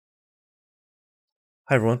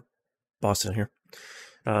Hi everyone, Boston here.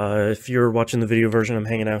 If you're watching the video version, I'm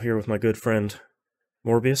hanging out here with my good friend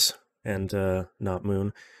Morbius, and not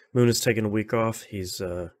Moon. Moon is taking a week off. He's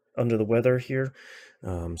under the weather here,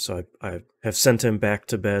 so I have sent him back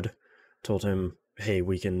to bed, told him, hey,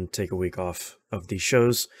 we can take a week off of these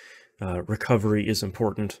shows. Recovery is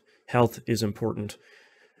important. Health is important.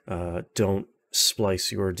 Don't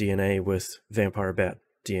splice your DNA with vampire bat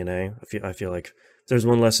DNA. I feel like if there's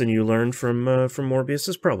one lesson you learned from Morbius,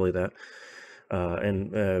 is probably that.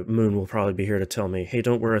 And Moon will probably be here to tell me, hey,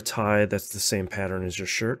 don't wear a tie that's the same pattern as your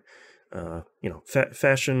shirt.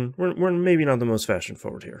 Fashion. We're maybe not the most fashion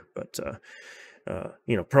forward here, but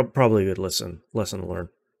probably a good lesson to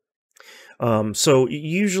learn. So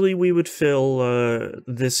usually we would fill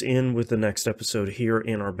this in with the next episode here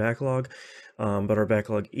in our backlog, but our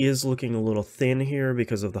backlog is looking a little thin here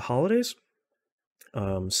because of the holidays.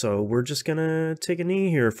 So we're just gonna take a knee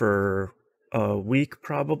here for a week,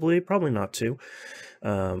 probably not two.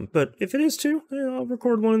 But if it is two, I'll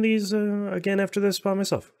record one of these again after this by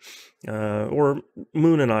myself. Or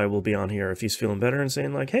Moon and I will be on here if he's feeling better and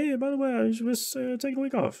saying like, hey, by the way, I was taking a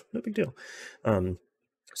week off. No big deal.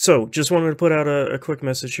 So just wanted to put out a quick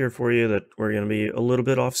message here for you that we're going to be a little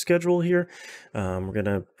bit off schedule here. We're going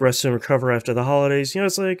to rest and recover after the holidays.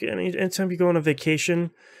 It's like anytime you go on a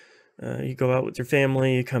vacation, you go out with your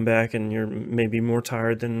family, you come back and you're maybe more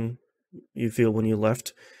tired than you feel when you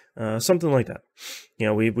left. Something like that.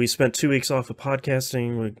 We spent 2 weeks off of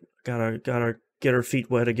podcasting. We gotta get our feet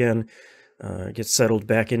wet again, get settled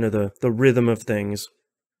back into the rhythm of things.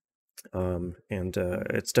 And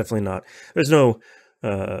it's definitely not, there's no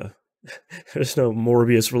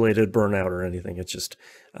Morbius related burnout or anything. It's just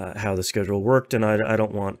how the schedule worked, and I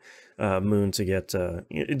don't want Moon to get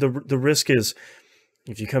the risk is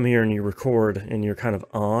if you come here and you record and you're kind of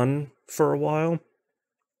on for a while,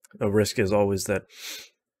 a risk is always that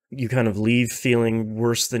you kind of leave feeling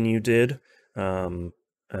worse than you did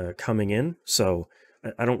coming in. So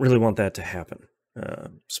I don't really want that to happen,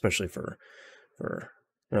 especially for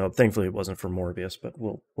thankfully it wasn't for Morbius, but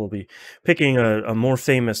we'll be picking a more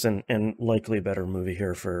famous and likely better movie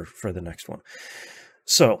here for the next one.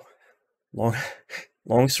 So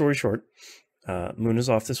long story short, Moon is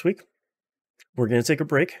off this week. We're going to take a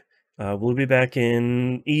break. We'll be back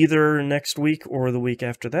in either next week or the week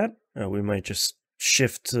after that. We might just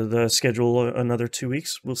shift the schedule another 2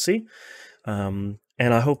 weeks. We'll see. And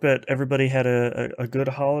I hope that everybody had a good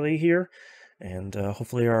holiday here. And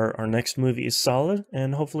hopefully our next movie is solid.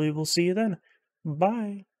 And hopefully we'll see you then.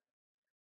 Bye.